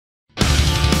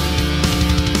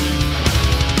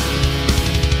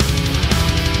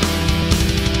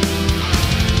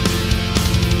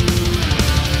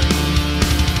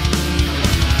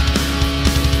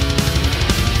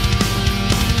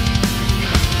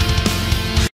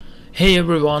Hey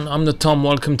everyone, I'm the Tom,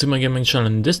 welcome to my gaming channel,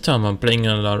 and this time I'm playing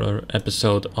another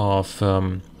episode of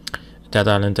Dead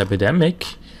Island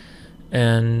Epidemic,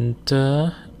 and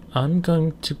I'm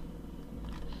going to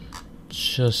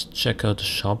just check out the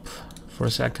shop for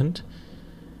a second.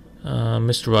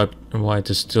 Mr. White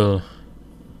is still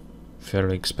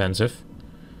fairly expensive.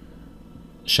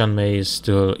 Shan Mei is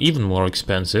still even more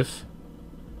expensive.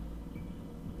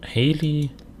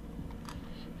 Haley,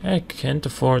 I can't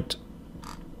afford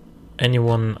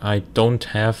anyone I don't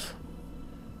have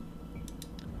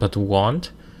but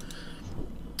want.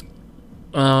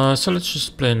 So let's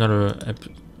just play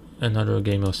another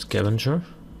game of Scavenger.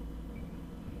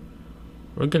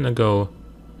 We're gonna go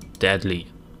Deadly.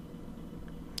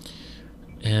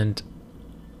 And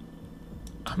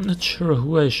I'm not sure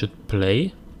who I should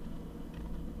play,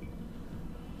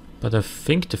 but I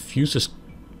think the Fuse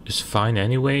is fine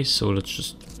anyway, so let's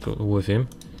just go with him.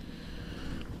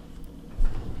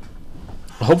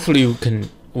 Hopefully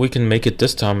we can make it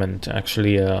this time and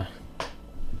actually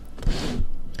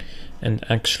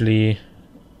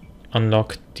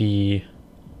unlock the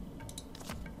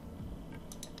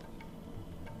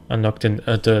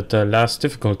last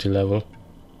difficulty level.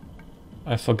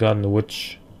 I've forgotten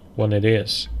which one it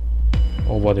is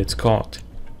or what it's called.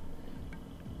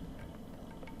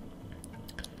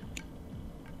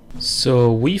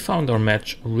 So we found our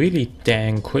match really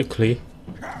dang quickly,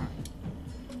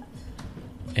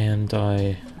 and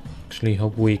I actually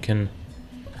hope we can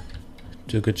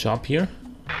do a good job here.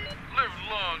 Live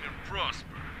long and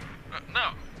prosper.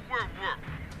 Now, we're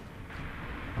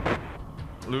working.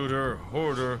 Looter,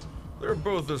 hoarder, they're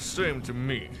both the same to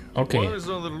me. Okay. One is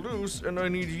on the loose and I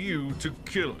need you to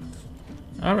kill it.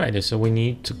 Alrighty, so we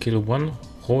need to kill one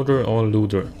hoarder or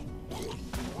looter.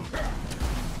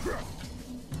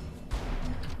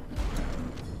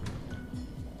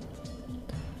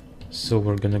 So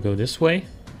we're gonna go this way.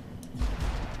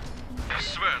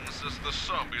 Sven says the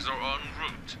zombies are en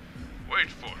route. Wait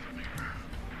for them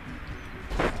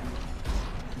here.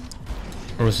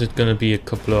 Or is it gonna be a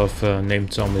couple of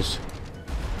named zombies?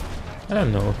 I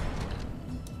don't know.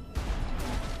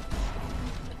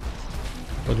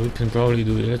 But we can probably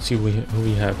do it. Let's see who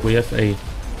we have. We have a...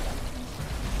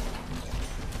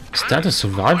 Is that a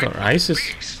survivor?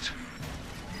 ISIS?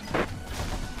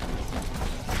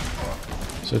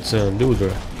 So it's a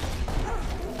looter.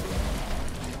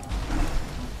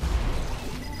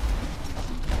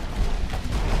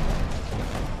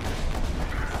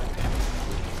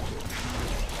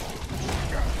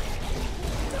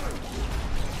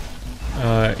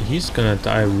 He's gonna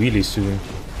die really soon.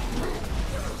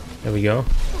 There we go.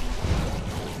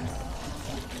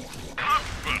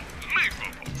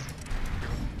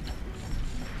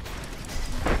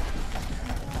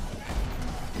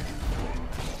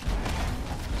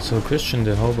 So Christian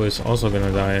the hobo is also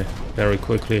gonna die very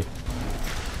quickly,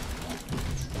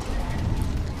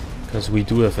 because we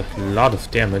do have a lot of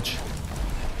damage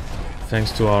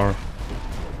thanks to our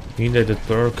related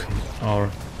perk.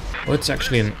 Oh, it's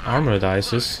actually an armored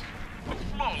ISIS.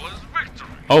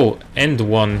 Oh, and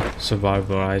one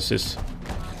survivor ISIS.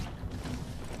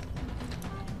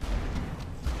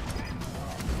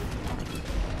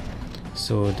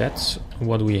 So that's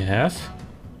what we have.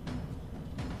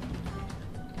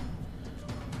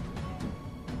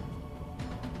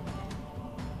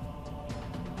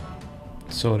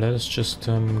 So let us just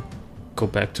go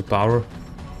back to power,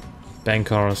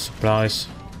 bank our supplies.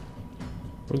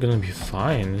 We're gonna be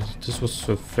fine. This was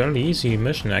a fairly easy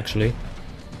mission actually.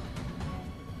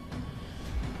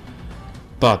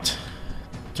 But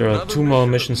there are two more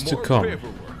missions to come.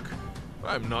 Paperwork.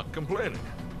 I'm not complaining.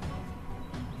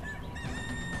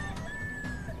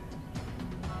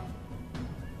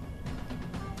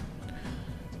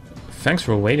 Thanks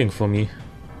for waiting for me.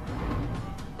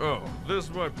 Oh, this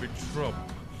might be trouble.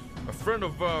 A friend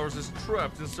of ours is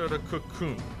trapped inside a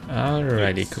cocoon.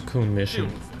 Alrighty, cocoon mission.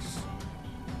 Deal with this.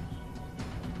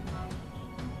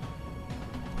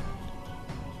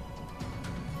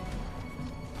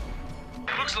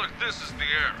 Looks like this is the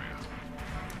area.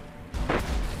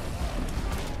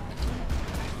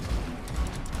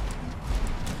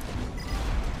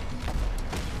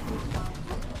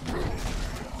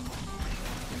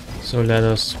 So let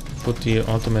us put the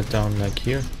ultimate down like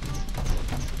here.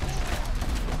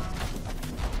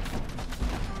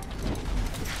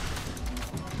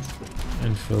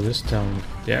 And throw this down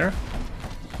there.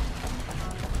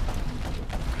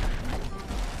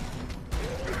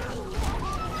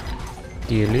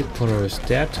 The elite puller is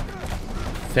dead,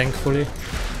 thankfully.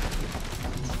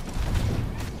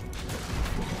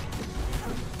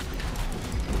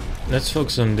 Let's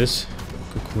focus on this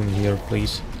cocoon here,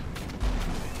 please.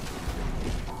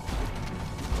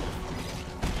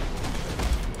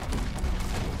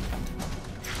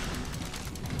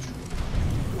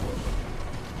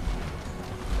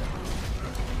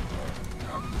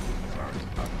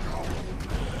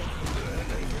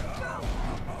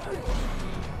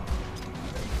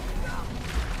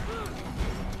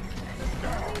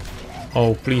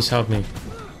 Oh, please help me.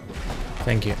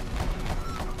 Thank you.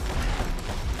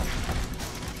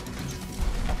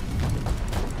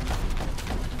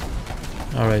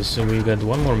 Alright, so we got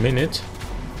 1 more minute.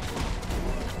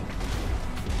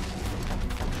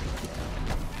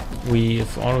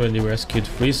 We've already rescued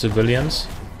 3 civilians.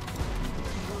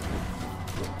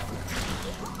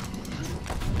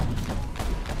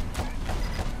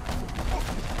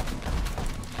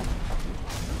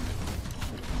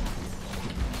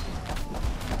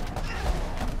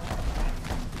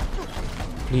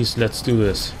 Please, let's do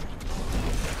this.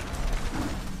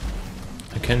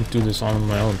 I can't do this on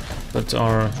my own, but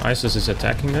our ISIS is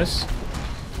attacking us.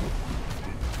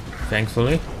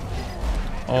 Thankfully.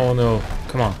 Oh no,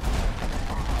 come on.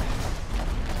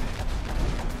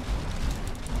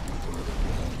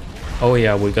 Oh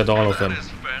yeah, we got all of them. That is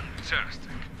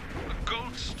fantastic. A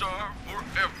gold star for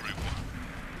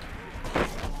everyone.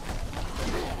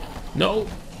 No!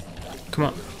 Come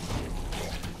on.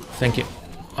 Thank you.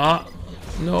 Ah!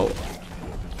 No!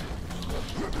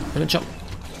 Let me jump.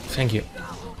 Thank you.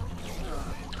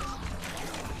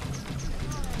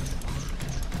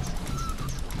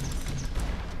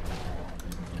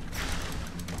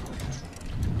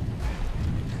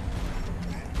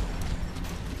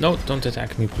 No, don't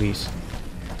attack me, please.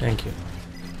 Thank you.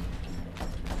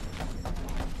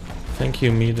 Thank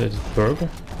you, Meated Burger.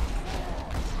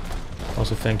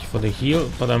 Also thank you for the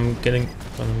heal, but I'm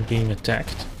being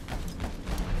attacked.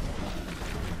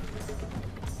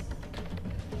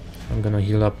 I'm gonna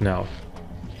heal up now.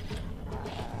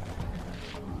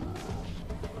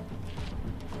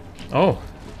 Oh,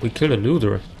 we killed a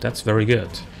looter. That's very good.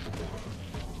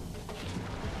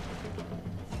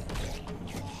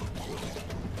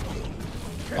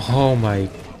 Oh my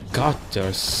god, there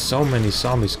are so many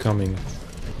zombies coming.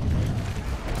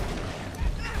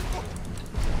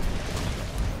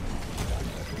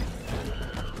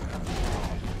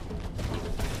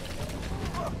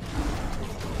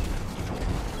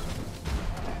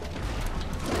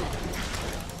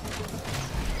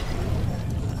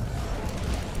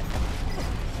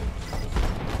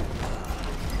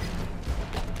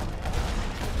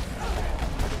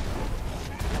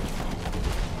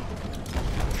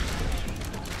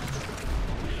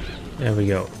 There we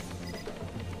go.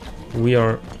 We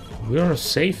are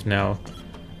safe now.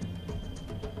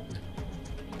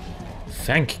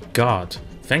 Thank God.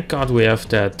 Thank God we have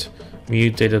that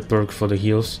mutated perk for the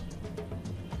heals.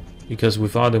 Because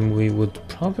without him we would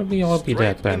probably all be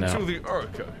dead by now. Into the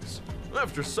archives.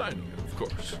 After signing it, of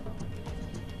course.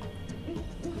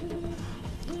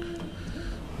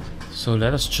 So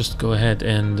let us just go ahead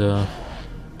and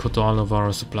put all of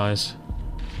our supplies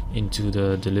into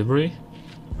the delivery.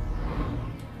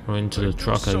 Or into the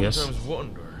truck, I guess. I sometimes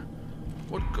wonder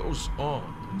what goes on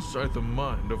inside the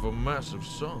mind of a massive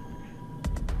zombie.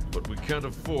 But we can't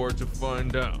afford to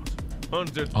find out.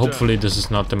 Hunt it Hopefully down. this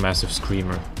is not the massive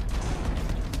screamer.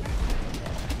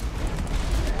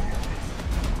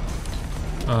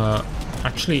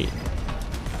 Actually,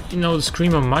 you know, the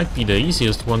screamer might be the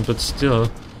easiest one, but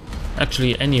still,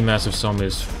 actually any massive zombie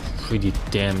is pretty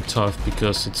damn tough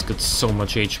because it's got so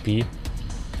much HP.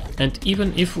 And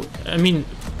even if, I mean,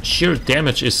 sheer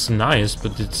damage is nice,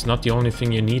 but it's not the only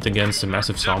thing you need against a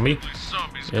massive zombie.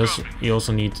 You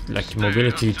also need like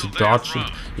mobility to dodge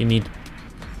it. You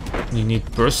need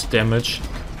burst damage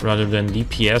rather than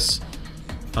DPS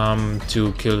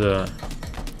to kill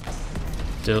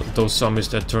those zombies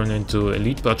that turn into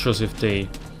elite butchers if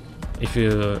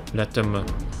you let them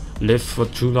live for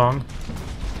too long.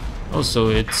 Also,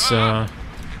 it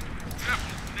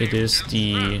is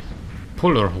the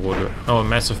puller hoarder. Oh,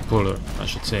 massive puller, I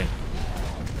should say.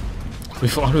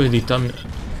 We've already done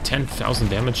 10,000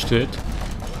 damage to it.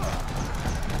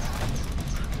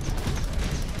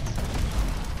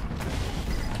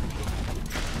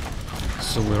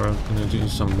 So we're gonna do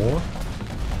some more.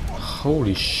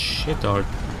 Holy shit, our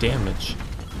damage.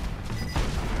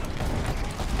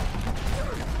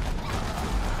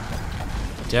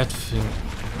 That thing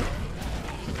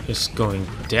is going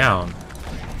down.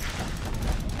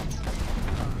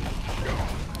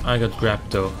 I got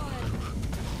grabbed though.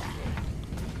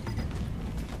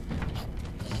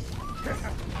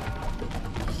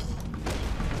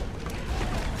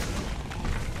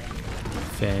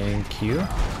 Thank you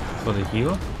for the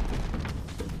heal.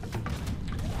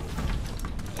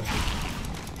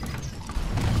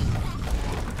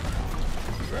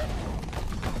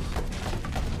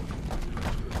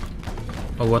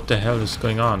 Oh, what the hell is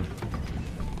going on?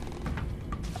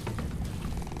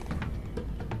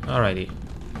 Alrighty.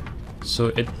 So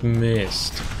it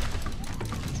missed.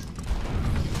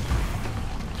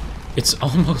 It's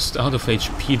almost out of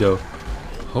HP though.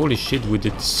 Holy shit, we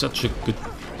did such a good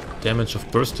damage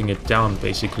of bursting it down,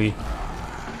 basically.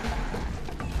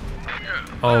 Yeah,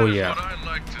 Oh, that is yeah. what I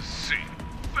like to see.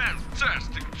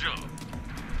 Fantastic job.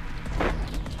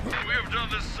 We have done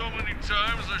this so many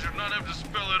times, I should not have to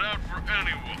spell it out for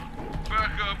anyone.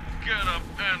 Back up, get up,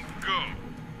 and go.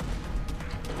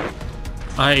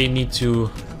 I need to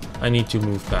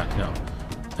move back now.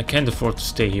 I can't afford to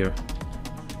stay here.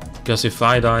 Because if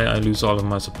I die, I lose all of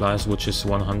my supplies, which is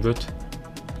 100.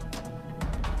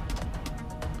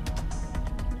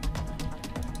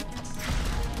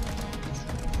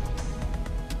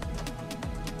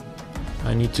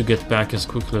 I need to get back as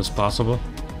quickly as possible.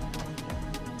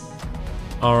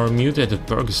 Our mutated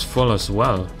Berg is full as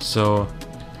well, so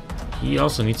he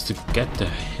also needs to get the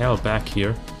hell back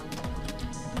here.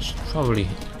 Should probably...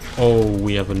 Oh,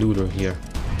 we have a looter here.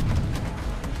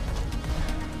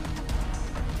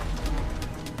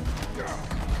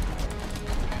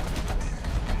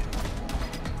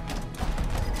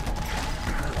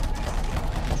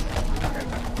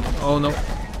 Oh no,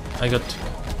 I got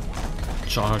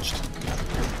charged.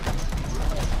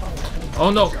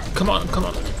 Oh no, come on, come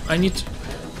on. I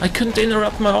couldn't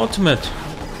interrupt my ultimate.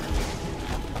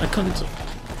 I couldn't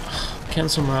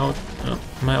cancel my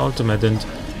ultimate, and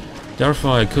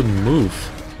therefore I couldn't move.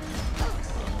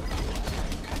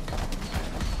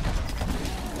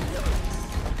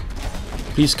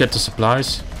 Please get the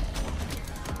supplies.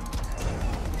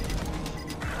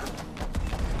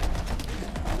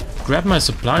 Grab my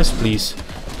supplies, please.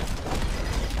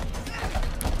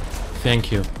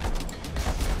 Thank you.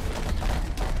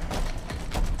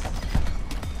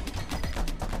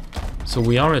 So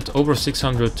we are at over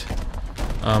 600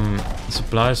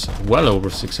 supplies, well over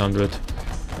 600,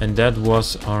 and that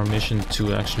was our mission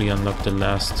to actually unlock the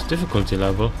last difficulty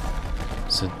level.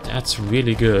 So that's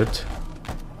really good.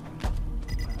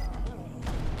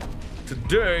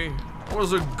 Today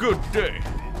was a good day.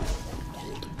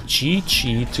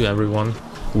 GG to everyone.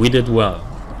 We did well.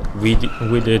 We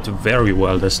did very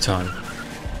well this time.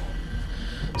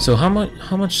 So how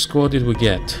much score did we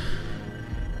get?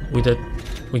 We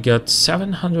got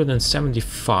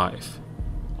 775.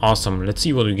 Awesome. Let's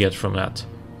see what we get from that.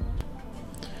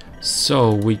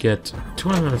 So we get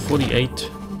 248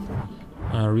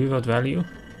 reward value.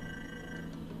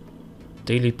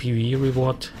 Daily PvE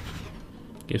reward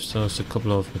gives us a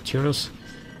couple of materials,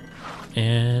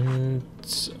 and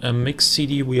a mixed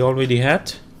CD we already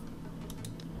had.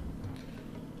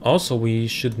 Also, we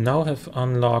should now have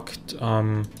unlocked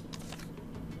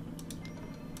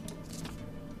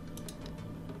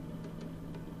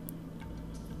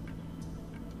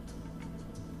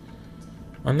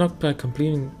unlocked by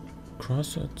completing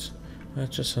Crossroads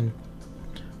matches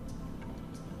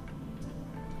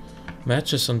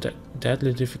on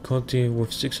deadly difficulty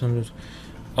with 600.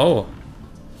 Oh,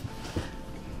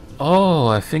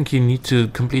 I think you need to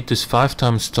complete this 5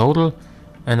 times total,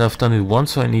 and I've done it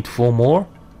once, so I need 4 more.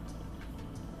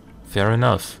 Fair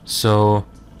enough. So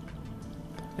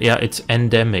yeah, it's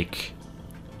endemic.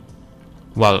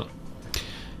 Well,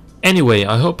 anyway,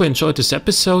 I hope you enjoyed this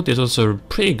episode. It was a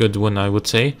pretty good one, I would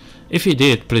say. If you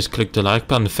did, please click the like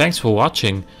button. Thanks for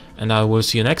watching, and I will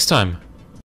see you next time.